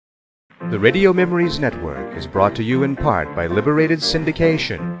The Radio Memories Network is brought to you in part by Liberated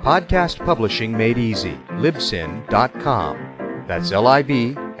Syndication, podcast publishing made easy, libsyn.com. That's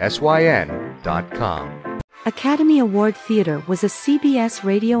libsyn.com. Academy Award Theater was a CBS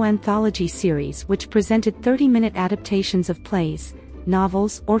radio anthology series which presented 30-minute adaptations of plays,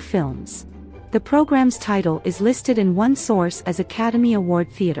 novels, or films. The program's title is listed in one source as Academy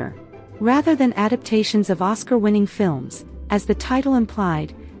Award Theater. Rather than adaptations of Oscar-winning films, as the title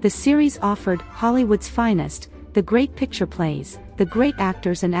implied, the series offered Hollywood's finest, the great picture plays, the great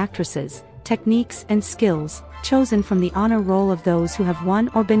actors and actresses, techniques and skills, chosen from the honor roll of those who have won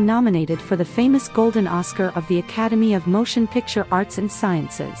or been nominated for the famous Golden Oscar of the Academy of Motion Picture Arts and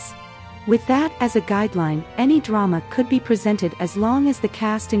Sciences. With that as a guideline, any drama could be presented as long as the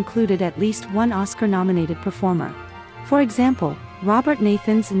cast included at least one Oscar-nominated performer. For example, Robert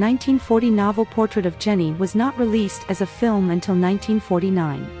Nathan's 1940 novel Portrait of Jenny was not released as a film until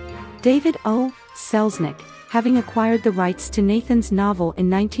 1949. David O. Selznick, having acquired the rights to Nathan's novel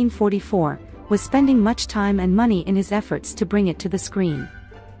in 1944, was spending much time and money in his efforts to bring it to the screen.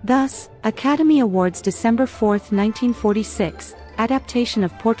 Thus, Academy Awards December 4, 1946, adaptation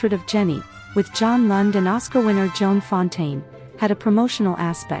of Portrait of Jenny, with John Lund and Oscar winner Joan Fontaine, had a promotional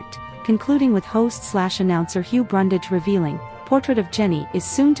aspect, concluding with host/announcer Hugh Brundage revealing, Portrait of Jenny is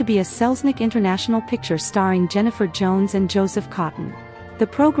soon to be a Selznick International picture starring Jennifer Jones and Joseph Cotten. The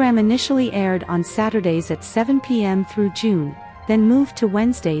program initially aired on Saturdays at 7 p.m. through June, then moved to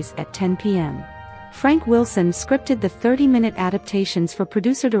Wednesdays at 10 p.m. Frank Wilson scripted the 30-minute adaptations for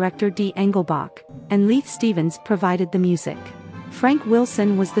producer-director D. Engelbach, and Leith Stevens provided the music. Frank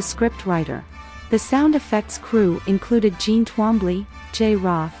Wilson was the script writer. The sound effects crew included Gene Twombly, Jay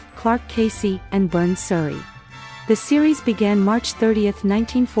Roth, Clark Casey, and Burns Surrey. The series began March 30,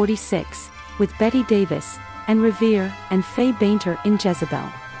 1946, with Bette Davis, Anne Revere, and Faye Bainter in Jezebel.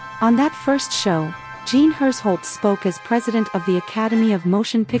 On that first show, Gene Hersholt spoke as president of the Academy of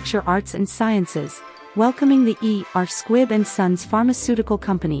Motion Picture Arts and Sciences, welcoming the E.R. Squibb & Sons pharmaceutical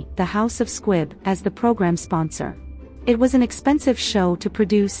company, the House of Squibb, as the program sponsor. It was an expensive show to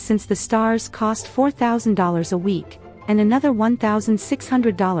produce since the stars cost $4,000 a week, and another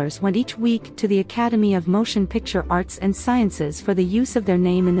 $1,600 went each week to the Academy of Motion Picture Arts and Sciences for the use of their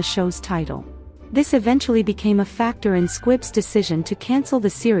name in the show's title. This eventually became a factor in Squibb's decision to cancel the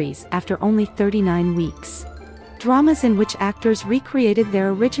series after only 39 weeks. Dramas in which actors recreated their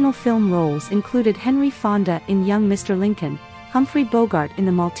original film roles included Henry Fonda in Young Mr. Lincoln, Humphrey Bogart in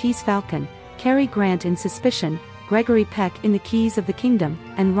The Maltese Falcon, Cary Grant in Suspicion, Gregory Peck in The Keys of the Kingdom,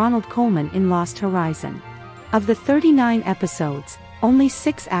 and Ronald Colman in Lost Horizon. Of the 39 episodes, only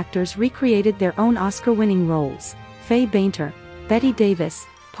 6 actors recreated their own Oscar-winning roles: Faye Bainter, Bette Davis,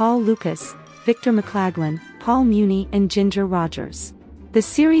 Paul Lucas, Victor McLaglen, Paul Muni, and Ginger Rogers. The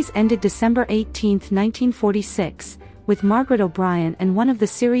series ended December 18, 1946, with Margaret O'Brien and one of the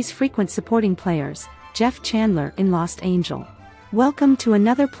series' frequent supporting players, Jeff Chandler, in Lost Angel. Welcome to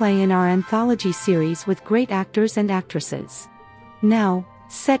another play in our anthology series with great actors and actresses. Now,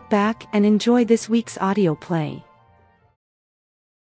 sit back and enjoy this week's audio play.